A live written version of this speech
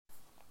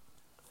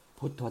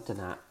พุทธวจ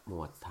นะหม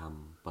วดธรรม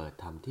เปิด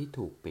ธรรมที่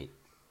ถูกปิด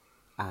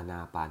อานา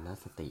ปาน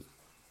สติ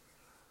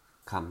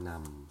คำน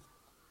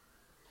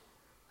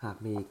ำหาก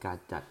มีการ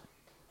จัด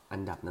อั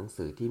นดับหนัง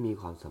สือที่มี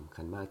ความสำ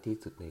คัญมากที่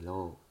สุดในโล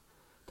ก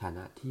ฐาน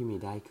ะที่มี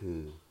ได้คือ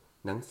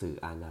หนังสือ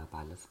อานาป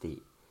านสติ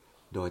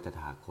โดยต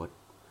ถาคต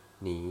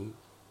นี้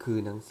คือ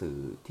หนังสือ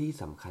ที่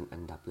สำคัญอั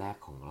นดับแรก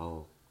ของโล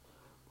ก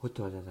พุทธ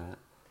วจนะ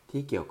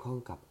ที่เกี่ยวข้อง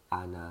กับอ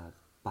านา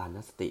ปาน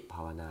สติภา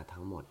วนา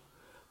ทั้งหมด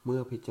เมื่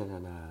อพิจาร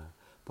ณา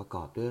ประก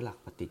อบด้วยหลัก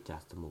ปฏิจจ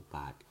สมุปบ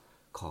าท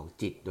ของ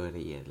จิตโดยล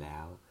ะเอียดแล้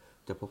ว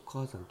จะพบข้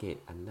อสังเกต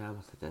อันน่าม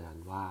หัศจรร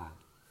ย์ว่า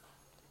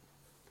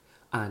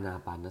อานา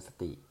ปานส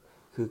ติ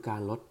คือกา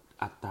รลด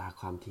อัตรา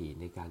ความถี่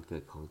ในการเกิ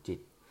ดของจิต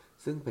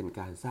ซึ่งเป็น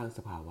การสร้างส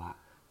ภาวะ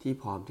ที่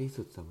พร้อมที่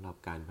สุดสำหรับ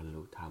การบรร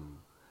ลุธรรม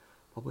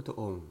พระพุทธ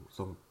องค์ท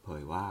รงเผ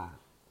ยว่า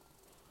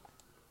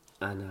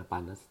อานาปา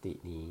นสติ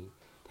นี้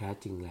แท้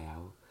จริงแล้ว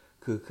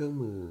คือเครื่อง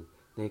มือ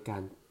ในกา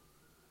ร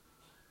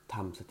ท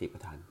ำสติปั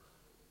ฏฐาน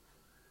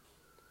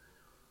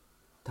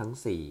ทั้ง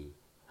สี่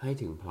ให้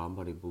ถึงพร้อม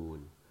บริบูร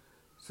ณ์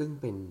ซึ่ง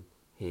เป็น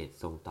เหตุ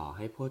ส่งต่อใ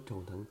ห้โพชฌ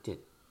งค์ทั้งเจ็ด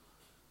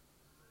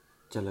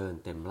เจริญ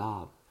เต็มรอ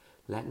บ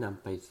และน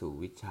ำไปสู่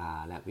วิชชา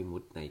และวิมุ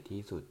ตติใน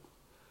ที่สุด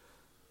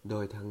โด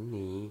ยทั้ง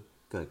นี้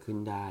เกิดขึ้น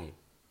ได้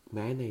แ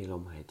ม้ในล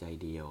มหายใจ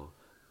เดียว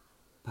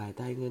ภายใ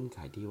ต้เงื่อนไข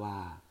ที่ว่า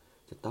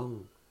จะต้อง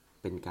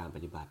เป็นการป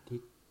ฏิบัติที่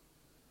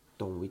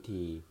ตรงวิ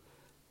ธี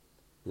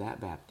และ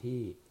แบบที่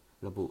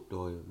ระบุโด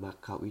ยมรร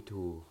ควิ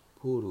ทู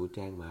ผู้รู้แ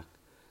จ้งมรรค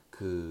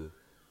คือ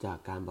จาก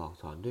การบอก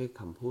สอนด้วย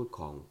คำพูดข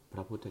องพร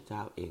ะพุทธเจ้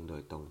าเองโด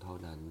ยตรงเท่า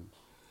นั้น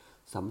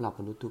สำหรับ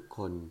มนุษย์ทุกค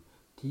น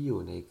ที่อยู่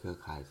ในเครือ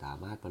ข่ายสา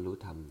มารถบรรลุ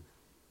ธรรม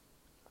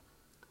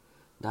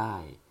ได้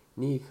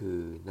นี่คือ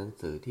หนัง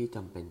สือที่จ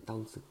ำเป็น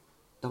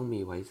ต้องมี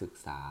ไว้ศึก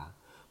ษา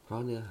เพรา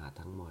ะเนื้อหา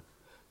ทั้งหมด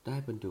ได้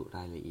บรรจุร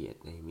ายละเอียด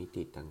ในมิ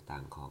ติต่า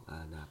งๆของอา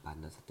นาปา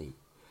นสติ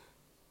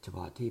เฉพ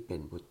าะที่เป็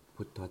น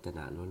พุทธวจน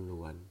ะ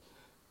ล้วน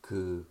ๆ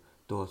คือ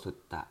ตัวสุ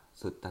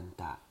ตตัน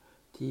ตะ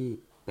ที่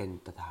เป็น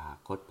ตถา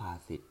คตภา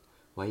สิทธิ์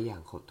ไว้อย่า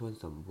งครบถ้วน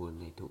สมบูรณ์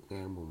ในทุกแ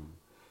ง่มุม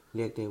เ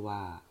รียกได้ว่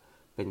า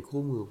เป็น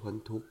คู่มือพ้น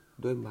ทุกข์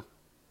ด้วยมรรค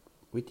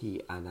วิธี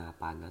อานา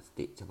ปานส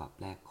ติฉบับ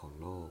แรกของ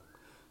โลก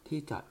ที่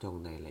เจาะจง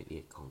ในรายละเอี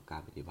ยดของกา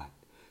รปฏิบัติ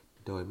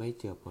โดยไม่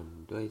เจือปน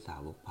ด้วยสา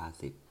วกภา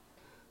สิทธิ์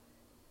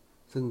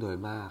ซึ่งโดย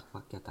มาก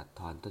มักจะตัด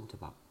ทอนต้นฉ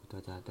บับพุทธ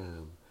วจนะเดิ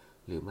ม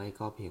หรือไม่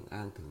ก็เพียงอ้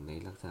างถึงใน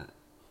ลักษณะ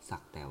สั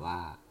กแต่ว่า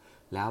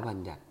แล้วบัญ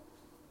ญัติ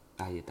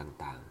รายละเอียด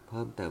ต่างๆเ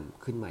พิ่มเติม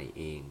ขึ้นใหม่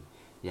เอง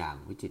อย่าง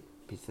วิจิตร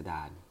พิสด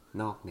าร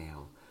นอกแนว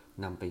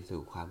นำไป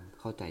สู่ความ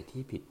เข้าใจ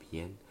ที่ผิดเพี้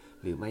ยน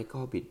หรือไม่ก็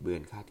บิดเบือ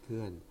นคลาดเค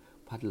ลื่อน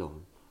พัดหลง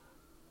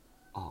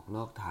ออกน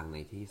อกทางใน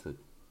ที่สุด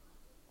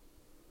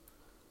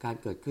การ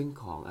เกิดขึ้น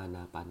ของอาน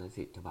าปานส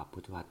ติฉบับพุ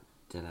ทธว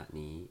จนะ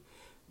นี้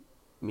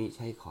มิใ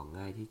ช่ของ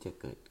ง่ายที่จะ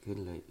เกิดขึ้น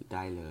ไ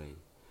ด้เลย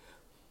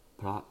เ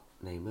พราะ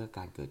ในเมื่อก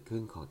ารเกิดขึ้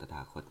นของตถ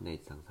าคตใน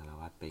สังสาร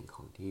วัฏเป็นข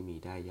องที่มี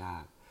ได้ยา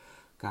ก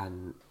การ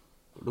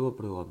รวบ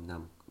รวมน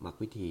ำมรรค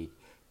วิธี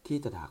ที่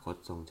ตถาคต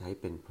ทรงใช้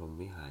เป็นพรหม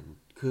วิหาร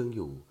เครื่องอ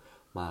ยู่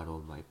มารว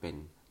มไว้เป็น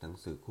หนัง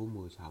สือคู่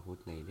มือชาวพุท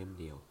ธในเล่ม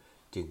เดียว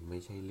จึงไม่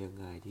ใช่เรื่อง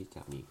ง่ายที่จ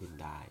ะมีขึ้น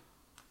ได้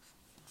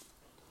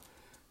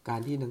การ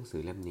ที่หนังสื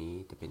อเล่มนี้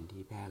จะเป็น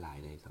ที่แพร่หลาย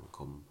ในสังค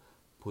ม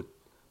พุทธ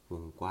ว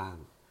งกว้าง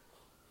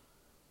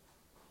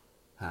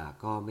หา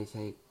ก็ไม่ใ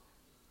ช่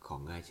ขอ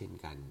งง่ายเช่น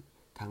กัน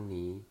ทั้ง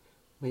นี้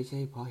ไม่ใช่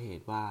เพราะเห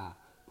ตุว่า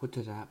พุทธ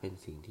วจนะเป็น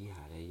สิ่งที่ห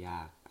าได้ย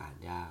ากอ่าน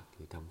ยากห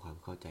รือทำความ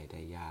เข้าใจไ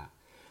ด้ยาก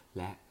แ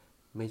ละ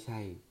ไม่ใช่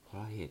เพร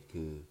าะเหตุ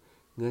คือ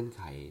เงื่อนไ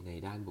ขใน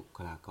ด้านบุค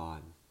ลาก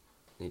ร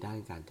ในด้าน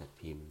การจัด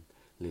พิมพ์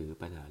หรือ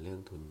ปัญหาเรื่อ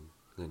ง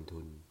เงิน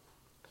ทุน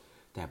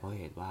แต่เพราะเ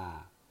หตุว่า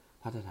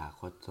พระตถา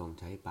คตทรง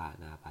ใช้ปา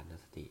นาปาน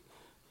สติ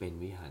เป็น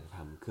วิหารธร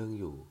รมเครื่อง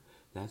อยู่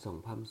และทรง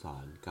พร่ำสอ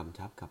นกำ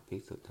ชับกับภิ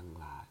กษุทั้ง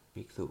หลาย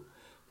ภิกษุ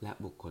และ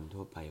บุคคล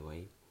ทั่วไปไว้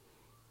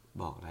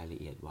บอกรายละ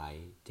เอียดไว้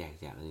แจก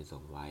แจงอานิส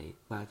งส์ไว้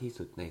มากที่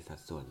สุดในสั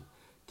ดส่วน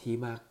ที่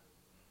มาก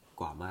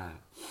กว่ามาก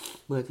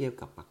เมื่อเทียบ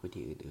กับมรรควิ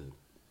ธีอื่น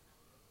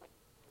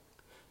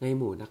ๆใน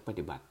หมู่นักป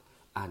ฏิบัติ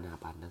อานา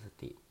ปานส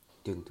ติ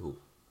จึงถูก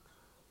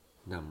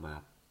นำมา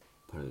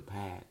เผยแพ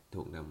ร่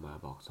ถูกนำมา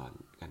บอกสอน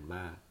กันม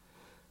าก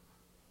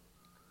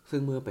ซึ่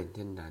งเมื่อเป็นเ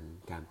ช่นนั้น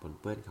การปน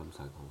เปื้อนคำส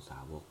อนของสา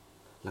วก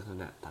ลักษ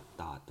ณะตัด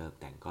ต่อเติม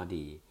แต่งก็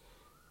ดี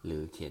หรื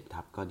อเขียน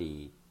ทับก็ดี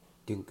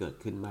จึงเกิด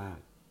ขึ้นมาก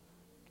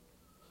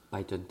ไป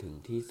จนถึง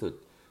ที่สุด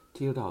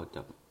ที่เรา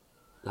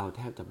แท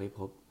บจะไม่พ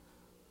บ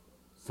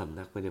สำ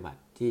นักปฏิบั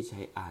ติที่ใช้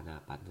อานา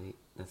ปา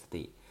นส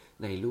ติ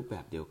ในรูปแบ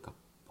บเดียวกับ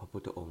พระพุ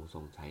ทธองค์ทร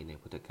งใช้ใน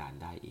พุทธกาล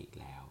ได้อีก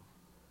แล้ว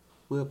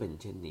เมื่อเป็น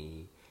เช่นนี้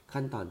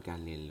ขั้นตอนการ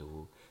เรียนรู้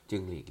จึ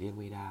งหลีกเลี่ยง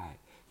ไม่ได้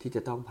ที่จ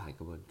ะต้องผ่านก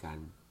ระบวนการ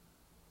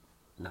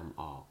น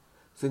ำออก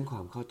ซึ่งคว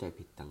ามเข้าใจ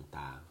ผิด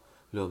ต่าง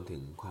ๆรวมถึ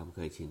งความเค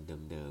ยชิน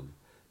เดิม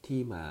ๆที่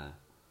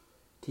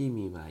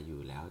มีมาอ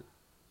ยู่แล้ว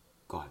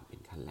ก่อนเป็น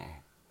ขั้นแร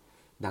ก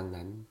ดัง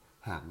นั้น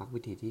หากมรรค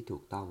วิธีที่ถู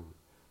กต้อง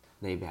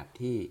ในแบบ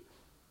ที่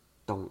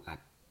ตรงอัด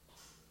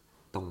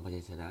ตรงพ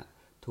ยัญชนะ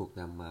ถูก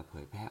นำมาเผ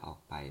ยแพร่ออก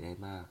ไปได้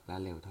มากและ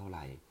เร็วเท่าไห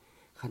ร่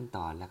ขั้นต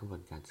อนและกระบว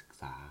นการศึก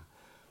ษา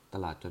ต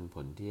ลอดจนผ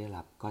ลที่ได้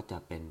รับก็จะ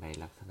เป็นไป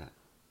ลักษณะ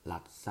รั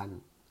ดสั้น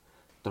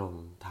ตรง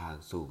ทาง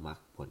สู่มรรค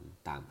ผล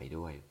ตามไป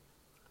ด้วย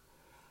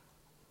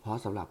เพราะ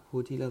สำหรับผู้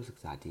ที่เริ่มศึก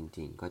ษาจ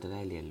ริงๆก็จะไ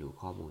ด้เรียนรู้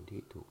ข้อมูลที่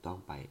ถูกต้อง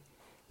ไป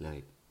เลย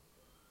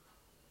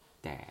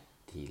แต่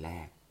ทีแร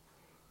ก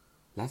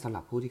และสำห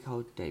รับผู้ที่เข้า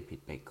ใจผิด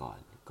ไปก่อน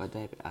ก็ไ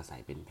ด้ไปอาศั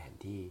ยเป็นแผน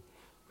ที่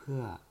เพื่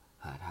อ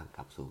หาทางก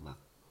ลับสู่มรรค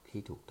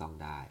ที่ถูกต้อง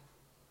ได้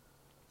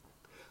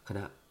คณ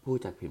ะผู้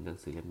จัดพิมพ์หนัง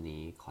สือเล่ม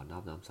นี้ขอนอ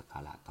บน้อมสักกา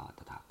ระต่อต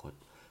ถาคต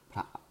พร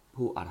ะ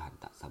ผู้อรหัน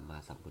ตสัมมา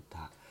สัมพุทธ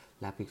ะ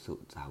และภิกษุ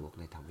สาวก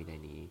ในธรรมวินั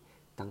ยนี้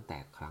ตั้งแต่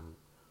ครั้ง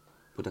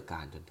พุทธกา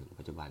ลจนถึง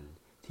ปัจจุบัน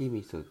ที่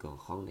มีส่วนเกี่ยว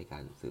ข้องในกา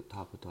รสืบท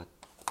อดพุทธว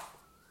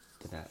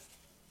จนะ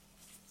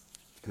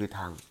คื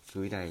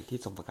อวินัยที่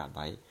ทรงประกาศไ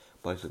ว้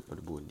บริสุทธิ์บ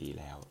ริบูรณ์ดี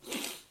แล้ว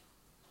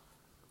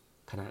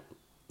คณะ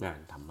งาน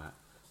ธรรมะ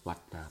วัด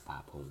นาป่า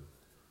พง